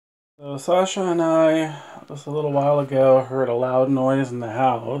So Sasha and I, just a little while ago, heard a loud noise in the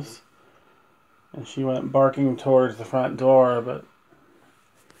house, and she went barking towards the front door, but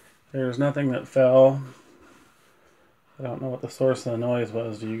there was nothing that fell. I don't know what the source of the noise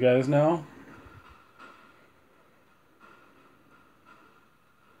was. Do you guys know?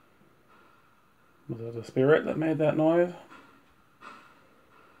 Was it a spirit that made that noise?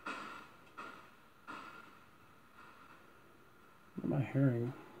 What am I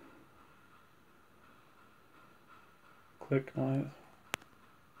hearing? Click noise.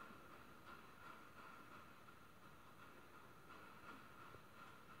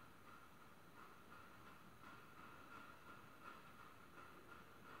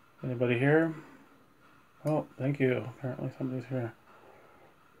 Anybody here? Oh, thank you. Apparently somebody's here.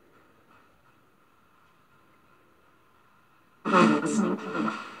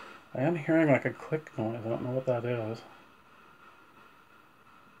 I am hearing like a click noise. I don't know what that is.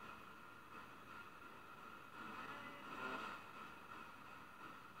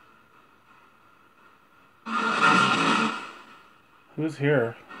 Who's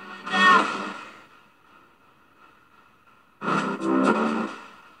here? I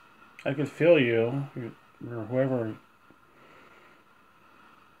could feel you, or whoever.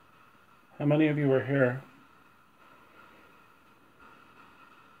 How many of you were here?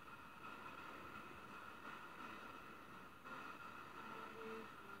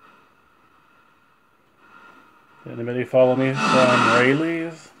 Did anybody follow me from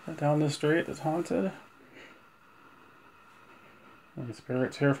Rayleigh's down the street that's haunted? Any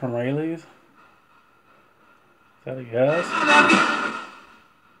spirits here from Rayleigh's? Is that a yes?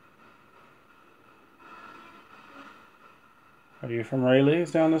 Are you from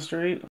Rayleigh's down the street?